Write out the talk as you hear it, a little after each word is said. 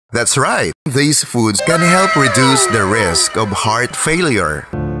That's right, these foods can help reduce the risk of heart failure.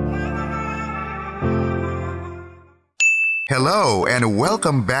 Hello and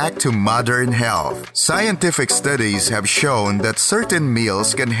welcome back to Modern Health. Scientific studies have shown that certain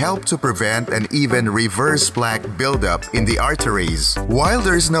meals can help to prevent and even reverse plaque buildup in the arteries. While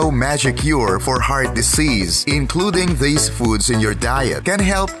there's no magic cure for heart disease, including these foods in your diet can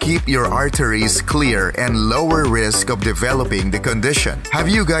help keep your arteries clear and lower risk of developing the condition. Have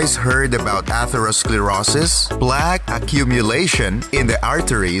you guys heard about atherosclerosis? Plaque accumulation in the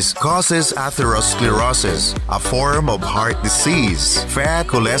arteries causes atherosclerosis, a form of heart disease. Fat,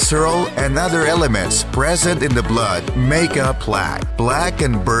 cholesterol, and other elements present in the blood make up plaque. Plaque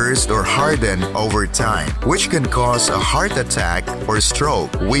can burst or harden over time, which can cause a heart attack or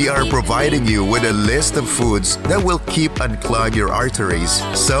stroke. We are providing you with a list of foods that will keep unclog your arteries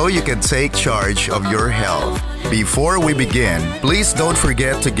so you can take charge of your health. Before we begin, please don't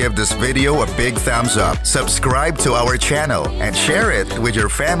forget to give this video a big thumbs up, subscribe to our channel, and share it with your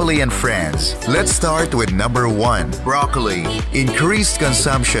family and friends. Let's start with number 1, broccoli. Increased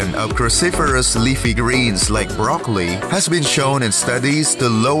consumption of cruciferous leafy greens like broccoli has been shown in studies to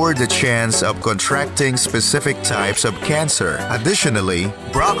lower the chance of contracting specific types of cancer. Additionally,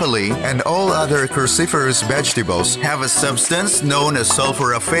 broccoli and all other cruciferous vegetables have a substance known as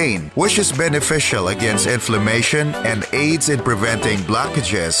sulforaphane, which is beneficial against inflammation and aids in preventing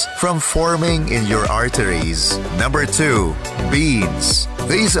blockages from forming in your arteries. Number 2, beans.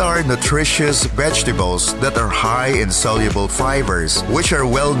 These are nutritious vegetables that are high in soluble fibers, which are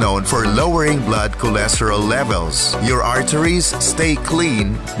well known for lowering blood cholesterol levels. Your arteries stay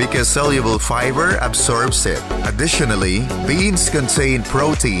clean because soluble fiber absorbs it. Additionally, beans contain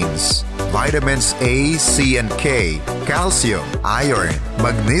proteins, vitamins A, C, and K, calcium, iron,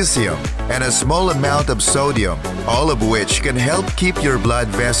 magnesium, and a small amount of sodium, all of which can help keep your blood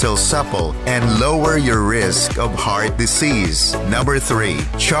vessels supple and lower your risk of heart disease. Number 3,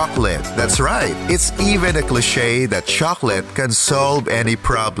 chocolate. That's right, it's even a cliche that chocolate can solve any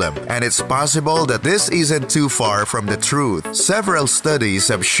problem, and it's possible that this isn't too far from the truth. Several studies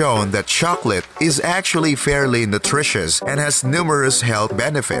have shown that chocolate is actually fairly nutritious and has numerous health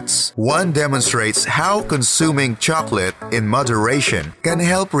benefits. One demonstrates how consuming chocolate in moderation can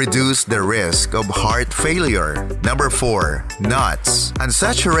help reduce the risk of heart failure. Number 4, nuts.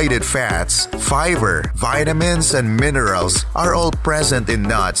 Unsaturated fats, fiber, vitamins, and minerals are all present in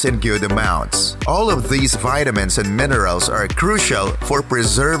nuts in good amounts. All of these vitamins and minerals are crucial for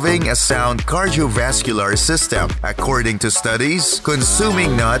preserving a sound cardiovascular system. According to studies,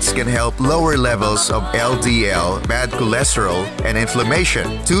 consuming nuts can help lower levels of LDL, bad cholesterol, and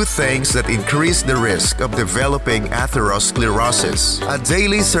inflammation, two things that increase the risk of developing atherosclerosis. A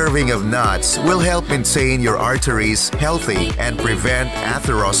daily serving of nuts will help maintain your arteries healthy and prevent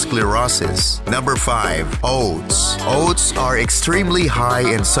atherosclerosis. Number 5, oats. Oats are extremely high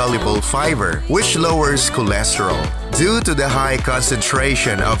in soluble fiber, which lowers cholesterol. Due to the high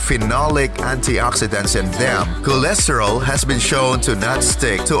concentration of phenolic antioxidants in them, cholesterol has been shown to not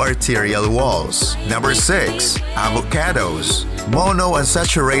stick to arterial walls. Number 6, avocados.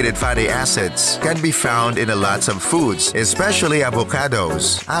 Monounsaturated fatty acids can be found in a lot of foods, especially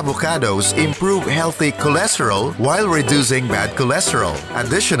avocados. Avocados improve healthy cholesterol while reducing bad cholesterol.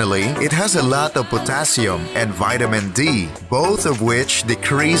 Additionally, it has a lot of potassium and vitamin D, both of which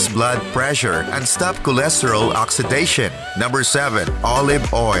decrease blood pressure and stop cholesterol oxidation. Number 7,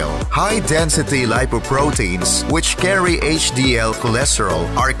 olive oil. High-density lipoproteins, which carry HDL cholesterol,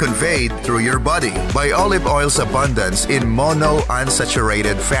 are conveyed through your body by olive oil's abundance in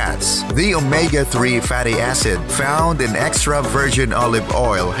monounsaturated fats. The omega-3 fatty acid found in extra virgin olive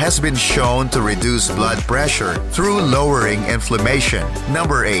oil has been shown to reduce blood pressure through lowering inflammation.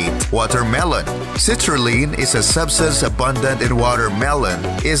 Number 8, watermelon. Citrulline is a substance abundant in watermelon,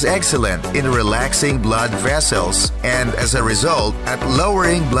 is excellent in relaxing blood vessels and, as a result, at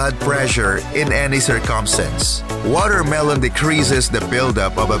lowering blood pressure in any circumstance. Watermelon decreases the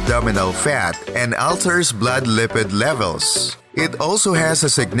buildup of abdominal fat and alters blood lipid levels. It also has a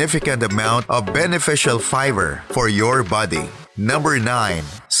significant amount of beneficial fiber for your body. Number 9,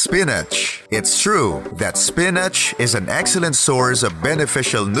 spinach. It's true that spinach is an excellent source of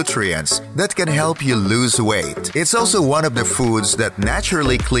beneficial nutrients that can help you lose weight. It's also one of the foods that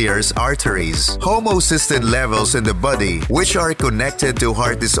naturally clears arteries. Homocysteine levels in the body, which are connected to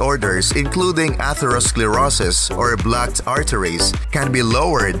heart disorders including atherosclerosis or blocked arteries, can be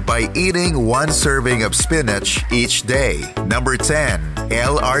lowered by eating 1 serving of spinach each day. Number 10,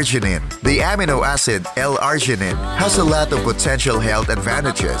 L-arginine. The amino acid L-arginine has a lot of potential health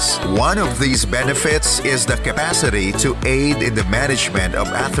advantages blockages. One of these benefits is the capacity to aid in the management of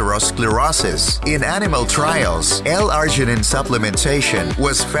atherosclerosis. In animal trials, L-arginine supplementation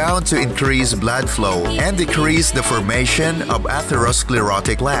was found to increase blood flow and decrease the formation of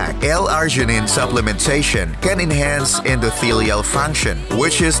atherosclerotic plaque. L-arginine supplementation can enhance endothelial function,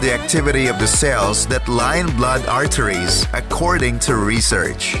 which is the activity of the cells that line blood arteries, according to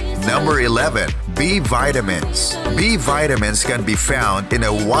research. Number 11. B vitamins. B vitamins can be found in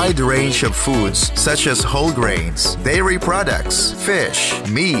a wide range of foods such as whole grains, dairy products, fish,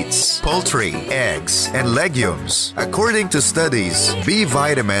 meats, poultry, eggs, and legumes. According to studies, B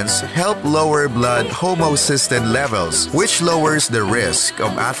vitamins help lower blood homocysteine levels, which lowers the risk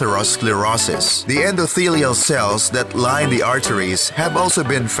of atherosclerosis. The endothelial cells that line the arteries have also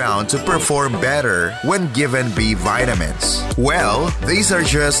been found to perform better when given B vitamins. Well, these are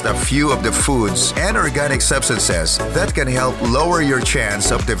just a few of the foods and organic substances that can help lower your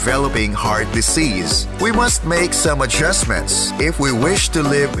chance of developing heart disease. We must make some adjustments if we wish to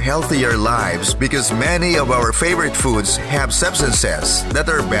live healthier lives, because many of our favorite foods have substances that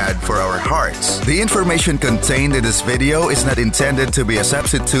are bad for our hearts. The information contained in this video is not intended to be a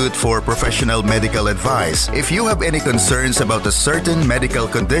substitute for professional medical advice. If you have any concerns about a certain medical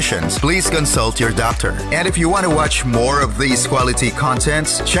conditions, please consult your doctor. And if you want to watch more of these quality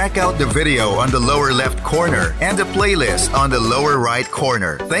contents, check out the video on the lower left corner and the playlist on the lower right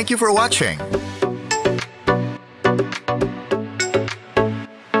corner. Thank you for watching.